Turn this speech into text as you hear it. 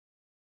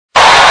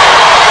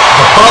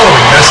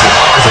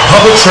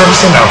public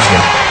service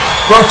announcement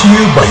brought to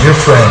you by your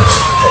friends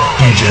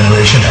at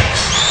DHanX.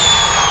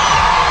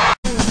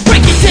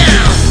 Break it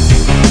down!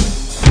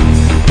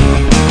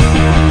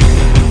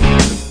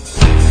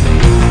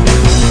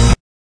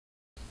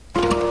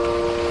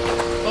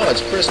 Oh,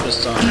 it's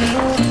Christmas time.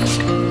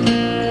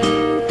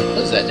 What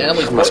is that,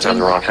 Natalie? Must have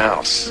the wrong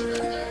house.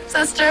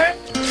 Sister?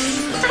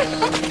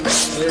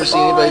 I've never seen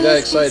anybody that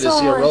excited to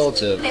see a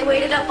relative. They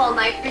waited up all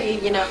night for you,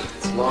 you know.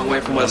 It's a long way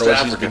from I West wonder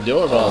what she's Africa. been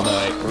doing all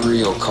night.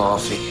 Real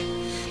coffee.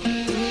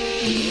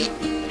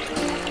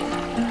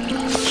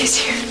 He's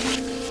here.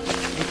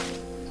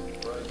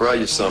 Brought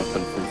you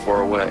something from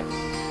far away.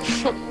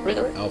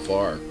 Really? How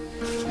far?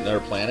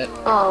 Another planet?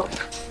 Oh.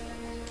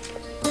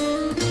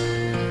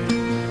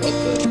 What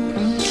the?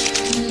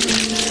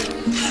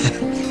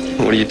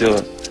 What are you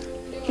doing?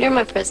 You're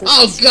my present.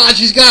 Oh God,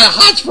 she's got a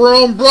hots for her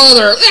own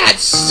brother.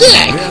 That's sick.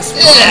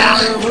 Yeah.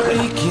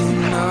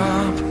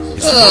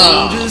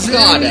 Oh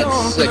God,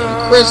 that's sick.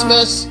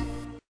 Christmas.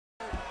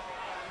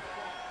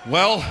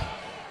 Well,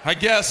 I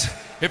guess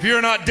if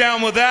you're not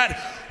down with that,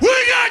 we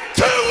got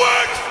 2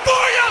 words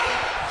for you.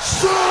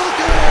 Suck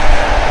it.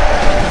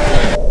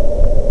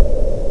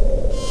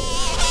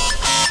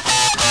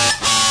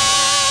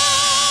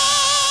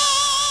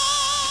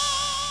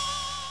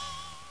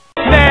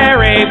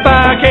 Merry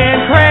fucking